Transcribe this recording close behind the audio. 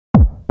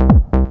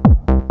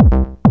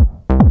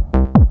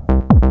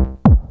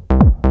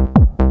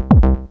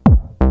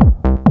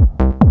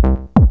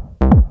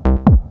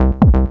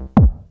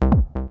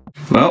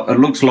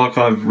looks like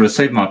I've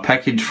received my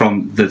package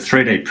from the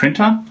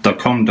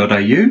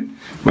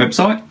 3dprinter.com.au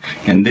website,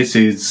 and this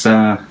is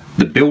the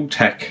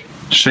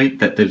BUILDTAK sheet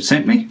that they've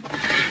sent me,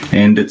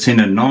 and it's in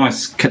a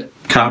nice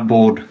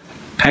cardboard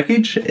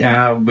package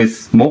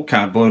with more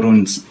cardboard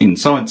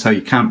inside, so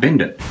you can't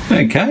bend it.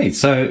 Okay,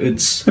 so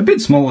it's a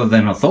bit smaller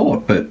than I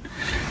thought, but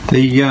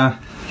the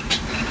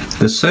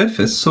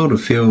surface sort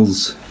of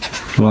feels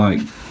like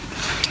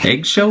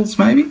eggshells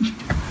maybe.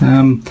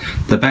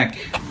 The back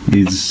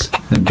is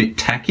a bit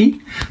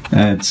tacky.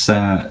 It's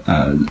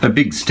a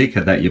big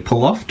sticker that you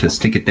pull off to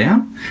stick it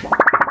down.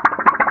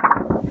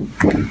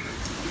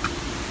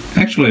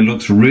 Actually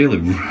looks really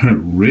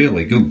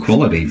good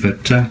quality,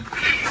 but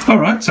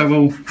alright, so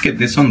we'll get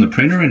this on the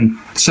printer and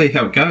see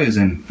how it goes,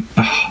 and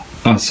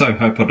I so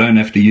hope I don't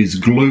have to use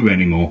glue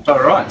anymore.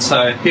 Alright,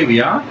 so here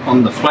we are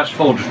on the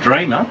Flashforge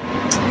Dreamer,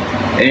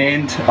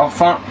 and I've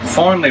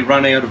finally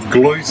run out of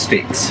glue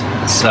sticks,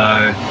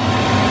 so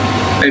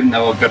even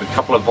though I've got a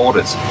couple of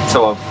orders.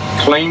 So I've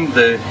cleaned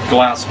the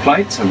glass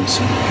plates and it's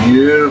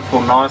beautiful,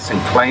 nice and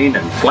clean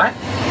and flat,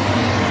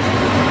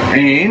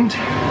 and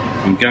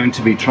I'm going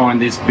to be trying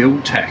this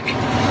BUILDTAK.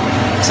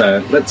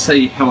 So let's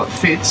see how it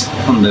fits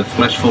on the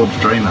Flashforge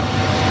Dreamer.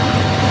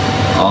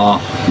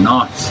 Oh,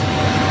 nice.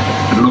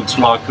 It looks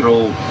like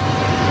it'll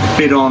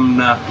fit on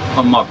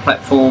my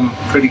platform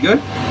pretty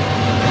good.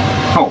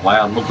 Oh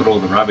wow, look at all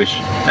the rubbish.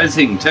 As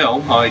you can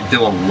tell, I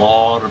do a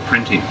lot of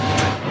printing.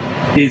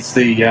 Here's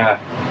the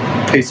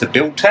piece of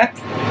BUILDTAK,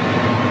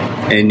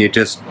 and you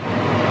just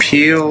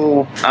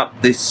peel up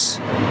this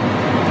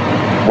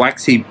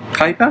waxy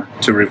paper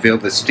to reveal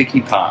the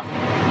sticky part.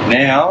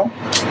 Now,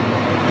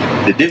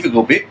 the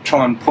difficult bit,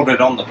 try and put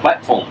it on the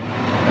platform.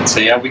 Let's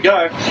see how we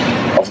go.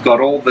 I've got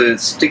all the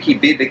sticky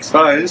bit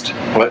exposed.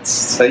 Let's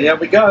see how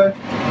we go.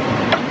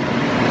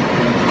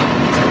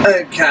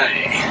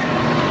 Okay.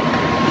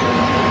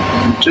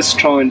 I'm just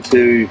trying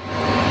to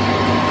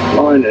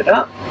line it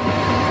up.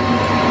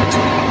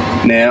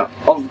 Now,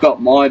 I've got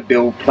my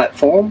build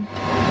platform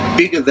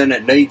bigger than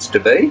it needs to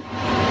be.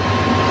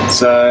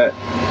 So,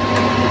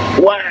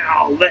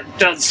 wow, that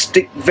does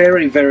stick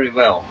very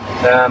well.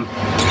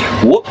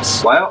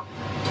 Whoops. Well,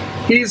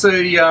 here's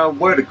a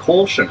word of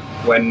caution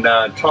when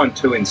trying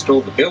to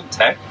install the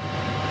BUILDTAK.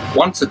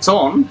 Once it's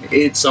on,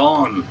 it's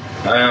on.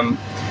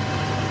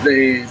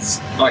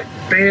 There's like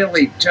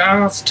barely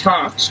just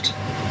touched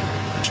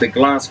the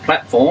glass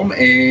platform,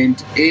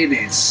 and it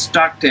is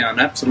stuck down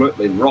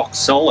absolutely rock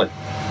solid.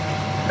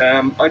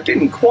 I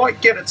didn't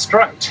quite get it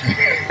straight,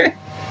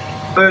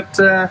 but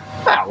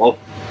well,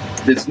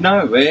 there's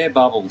no air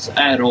bubbles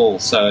at all,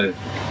 so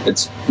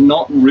it's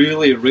not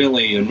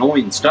really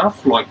annoying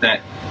stuff like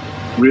that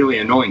really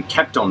annoying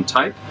KAPTON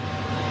tape.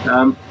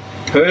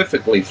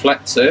 Perfectly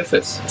flat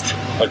surface.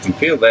 I can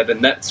feel that,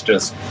 and that's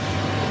just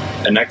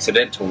an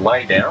accidental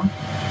lay down.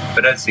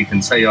 But as you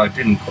can see, I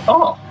didn't.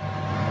 Oh,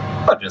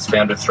 I just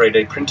found a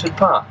 3D printed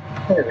part.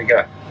 There we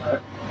go.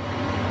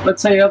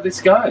 Let's see how this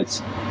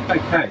goes.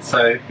 Okay,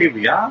 so here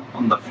we are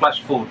on the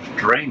Flashforge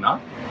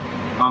Dreamer.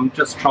 I'm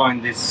just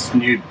trying this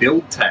new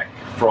BUILDTAK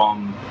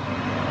from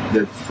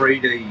the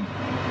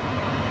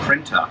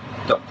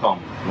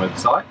 3dprinter.com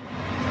website,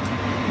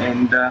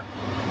 and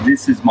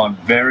this is my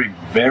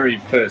very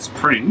first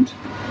print.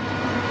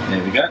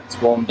 There we go, it's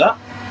warmed up.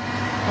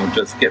 I'll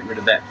just get rid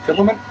of that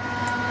filament.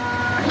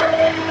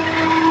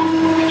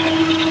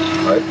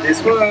 Hope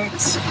this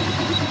works.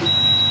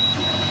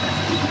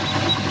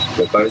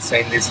 We're both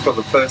seeing this for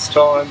the first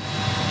time.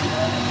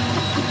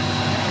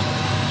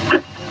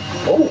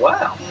 Oh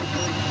wow,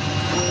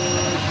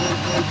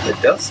 it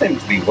does seem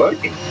to be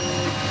working.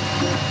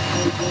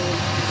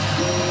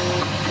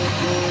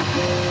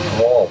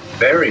 Oh,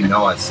 very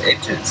nice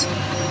edges.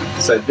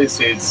 So this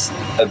is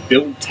a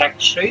BUILDTAK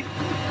sheet.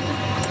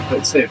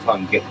 Let's see if I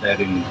can get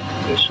that in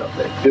the shot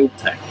there.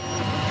 BUILDTAK.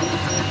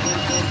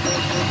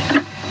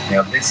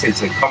 Now this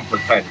is a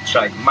complicated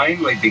shape,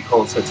 mainly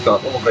because it's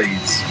got all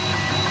these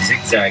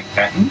zigzag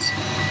patterns.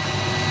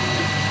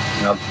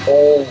 And I've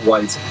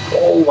always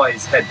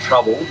had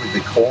trouble with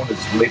the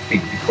corners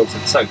lifting because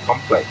it's so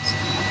complex.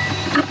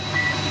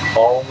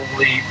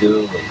 Holy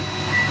dooly.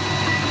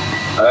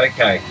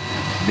 Okay,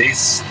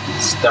 this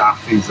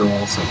stuff is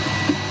awesome.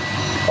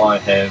 I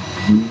have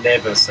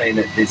never seen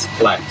it this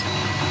flat.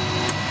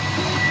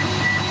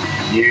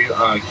 You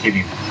are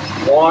kidding.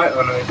 Why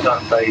on earth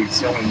aren't they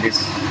selling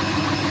this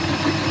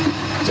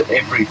to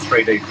every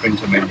 3D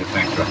printer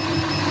manufacturer?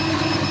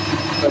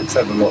 Let's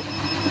have a look.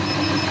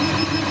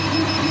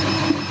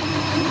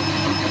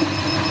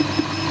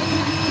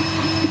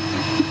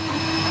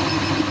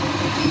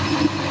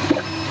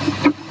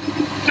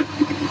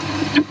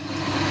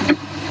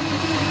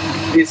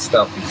 This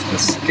stuff is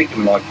just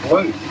sticking like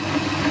glue.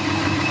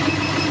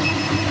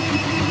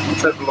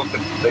 Let's have a look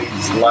at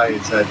these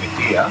layers over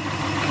here.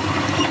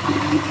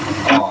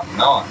 Oh,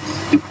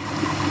 nice.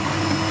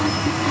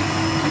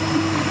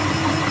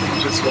 It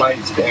just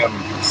lays down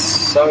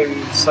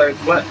so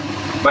flat.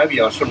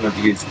 Maybe I shouldn't have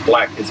used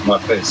black as my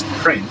first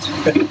print.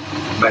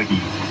 Maybe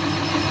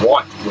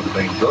white would have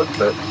been good,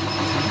 but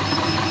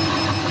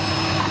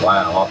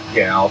Wow,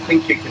 yeah, I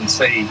think you can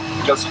see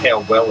just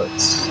how well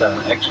it's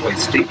actually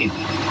sticking.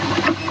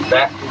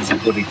 That is a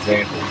good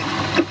example.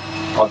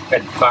 I've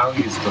had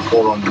failures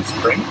before on the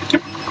spring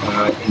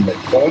in the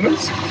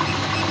corners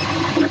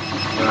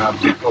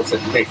because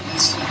it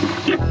lifts.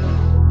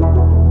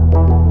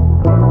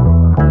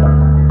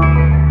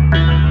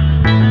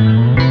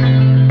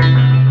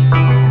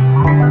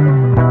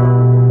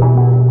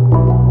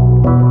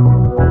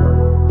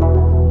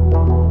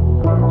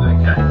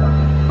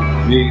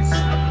 This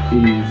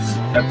is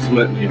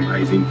absolutely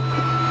amazing.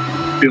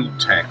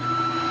 BUILDTAK.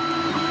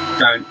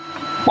 Don't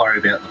worry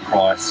about the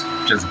price,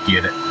 just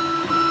get it.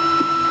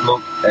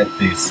 Look at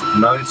this,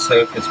 no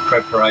surface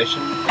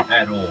preparation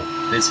at all.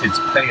 This is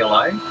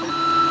PLA,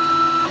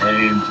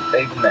 and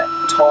even that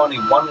tiny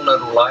one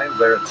little layer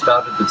where it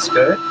started to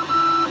skirt,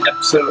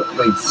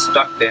 absolutely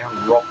stuck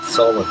down rock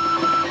solid.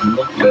 And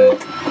look at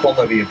the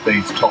quality of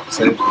these top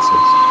surfaces.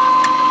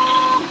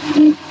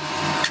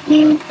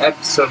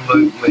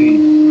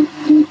 Absolutely,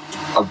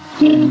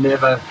 I've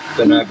never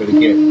been able to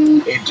get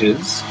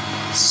edges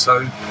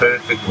so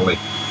perfectly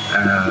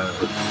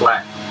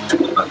flat.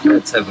 But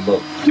let's have a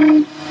look.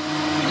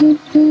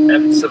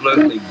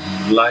 Absolutely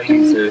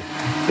laser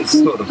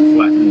sort of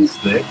flatness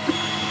there.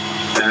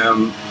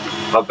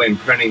 I've been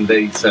printing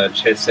these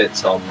chess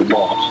sets a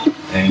lot,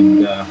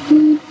 and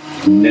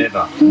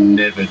never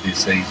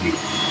this easy.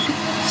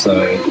 So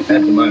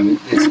at the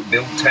moment, this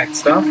BUILDTAK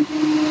stuff,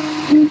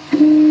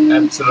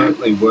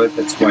 absolutely worth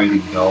its weight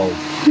in gold.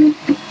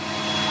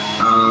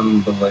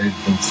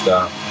 Unbelievable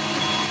stuff.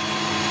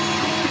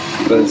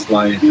 First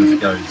layer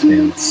just goes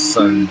down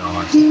so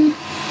nice.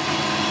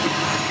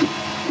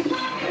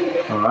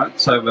 Alright,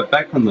 so we're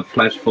back on the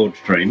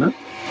Flashforge Dreamer,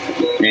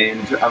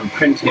 and I'm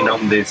printing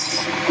on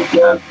this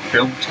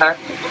BUILDTAK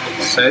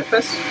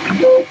surface.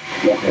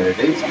 There it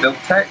is,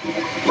 BUILDTAK.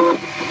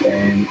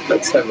 And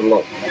let's have a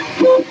look.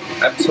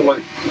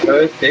 Absolute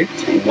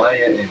perfect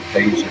layer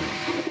adhesion.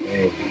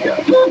 There we go.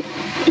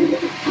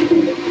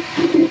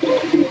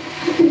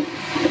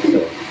 So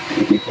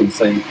you can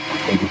see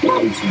it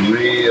adheres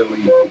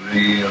really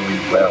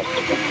well.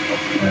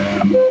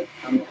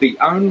 The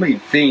only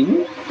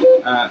thing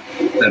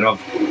that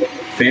I've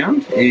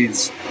found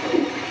is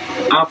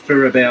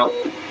after about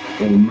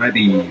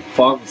maybe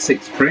 5 or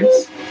 6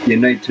 prints, you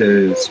need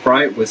to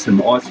spray it with some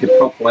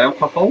isopropyl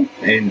alcohol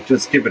and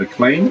just give it a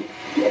clean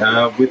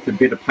with a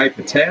bit of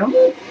paper towel.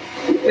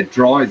 It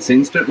dries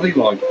instantly,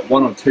 like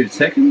 1 or 2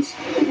 seconds,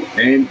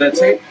 and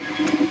that's it.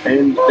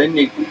 And then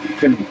you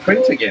can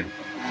print again.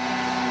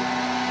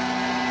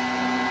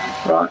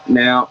 Right,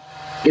 now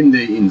in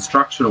the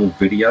instructional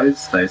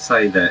videos they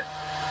say that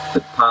the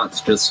parts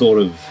just sort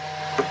of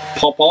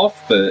pop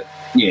off, but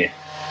yeah,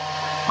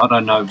 I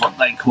don't know what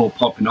they call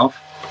popping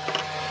off.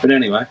 But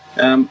anyway,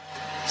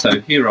 so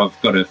here I've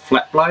got a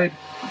flat blade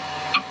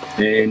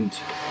and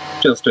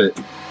just a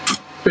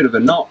bit of a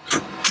knock.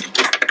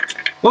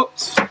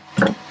 Whoops,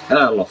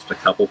 I lost a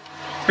couple.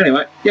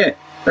 Anyway, yeah,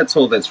 that's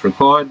all that's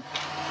required.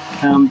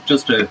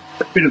 Just a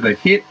bit of a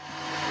hit.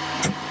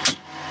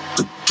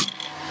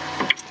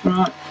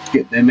 Right,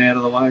 get them out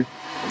of the way.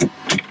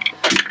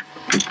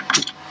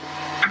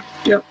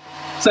 Yep.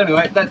 So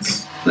anyway,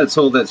 that's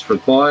all that's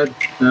required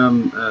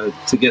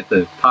to get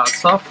the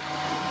parts off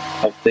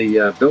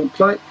the build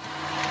plate.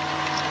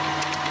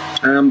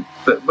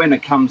 But when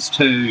it comes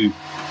to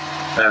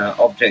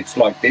objects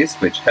like this,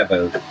 which have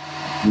a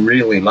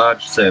really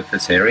large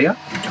surface area,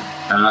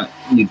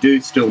 you do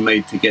still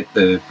need to get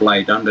the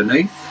blade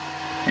underneath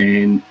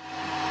and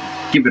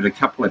give it a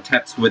couple of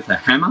taps with a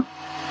hammer,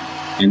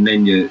 and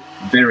then you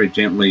very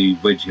gently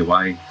wedge your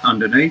way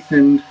underneath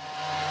and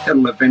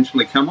it'll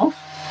eventually come off.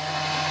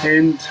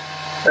 And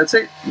that's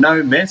it.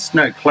 No mess,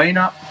 no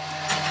cleanup,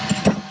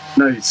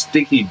 no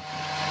sticky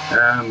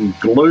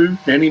glue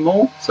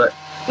anymore. So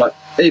like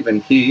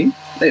even here,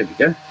 there we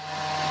go.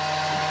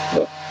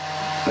 Look,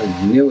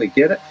 I nearly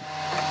get it.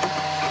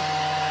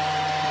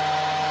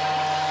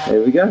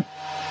 There we go.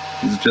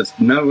 There's just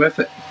no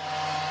effort.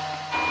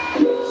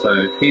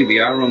 So here we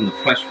are on the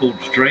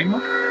Flashforge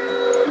Dreamer,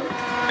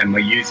 and we're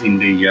using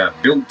the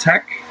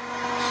BUILDTAK.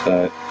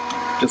 So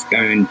just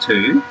going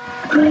to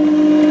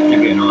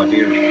give you an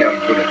idea of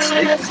how good it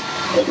sticks.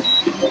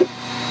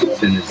 As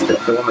soon as the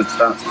filament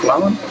starts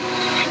flowing,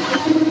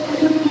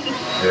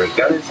 there it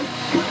goes.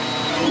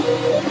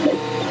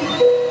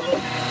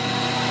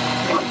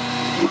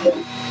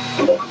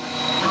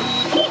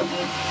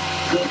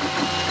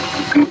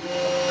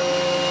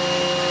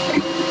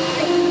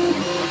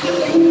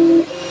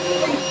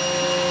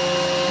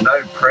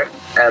 No prep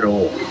at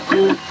all.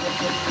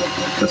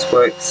 This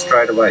works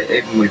straight away,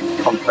 even with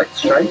complex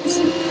shapes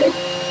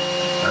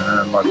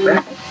like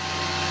that.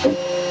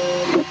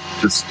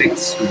 Just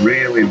sticks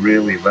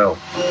really well.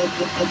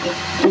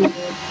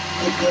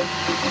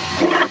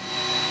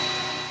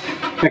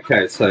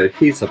 Okay, so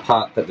here's a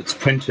part that was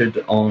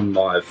printed on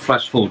my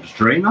Flashforge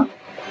Dreamer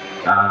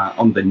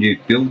on the new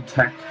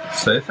BUILDTAK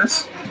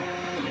surface.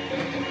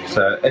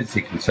 So as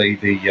you can see,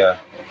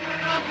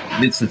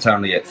 this is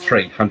only at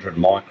 300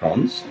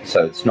 microns,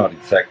 so it's not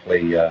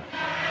exactly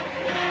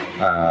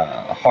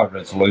high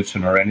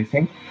resolution or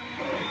anything,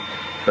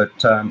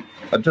 but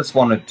I just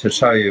wanted to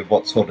show you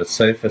what sort of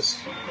surface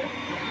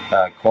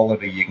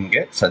quality you can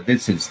get. So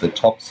this is the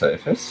top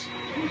surface.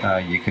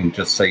 You can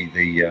just see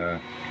the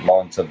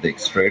lines of the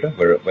extruder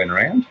where it went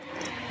around,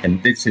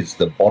 and this is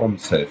the bottom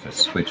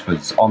surface, which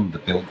was on the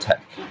BUILDTAK.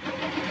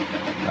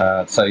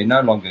 So you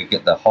no longer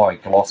get the high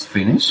gloss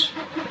finish.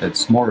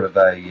 It's more of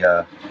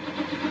a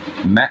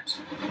matte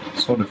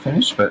sort of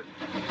finish, but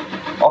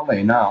oddly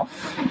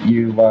enough,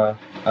 you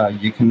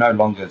can no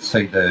longer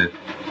see the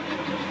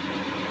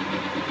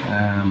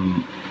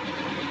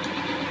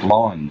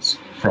lines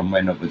from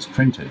when it was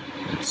printed.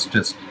 It's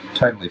just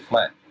totally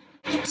flat.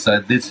 So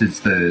this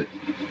is the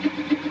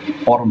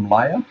bottom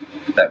layer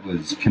that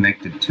was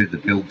connected to the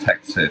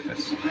BUILDTAK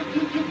surface.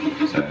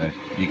 So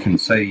you can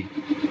see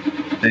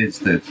there's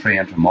the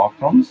 300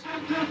 microns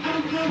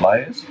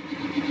layers,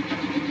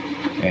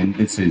 and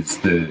this is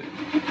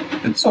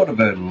it's sort of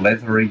a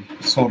leathery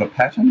sort of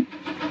pattern.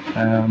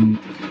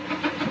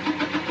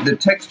 The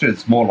texture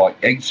is more like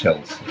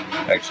eggshells,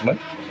 actually.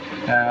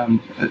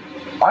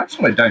 I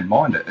actually don't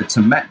mind it. It's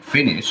a matte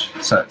finish,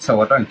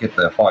 so I don't get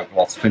the high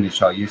gloss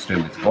finish I used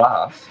to with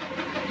glass.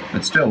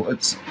 But still,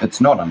 it's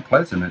not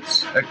unpleasant.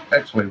 It's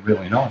actually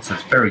really nice.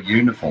 It's very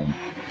uniform.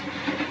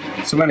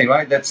 So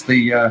anyway, that's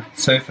the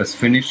surface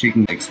finish you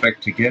can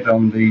expect to get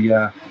on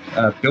the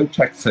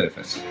BUILDTAK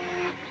surface.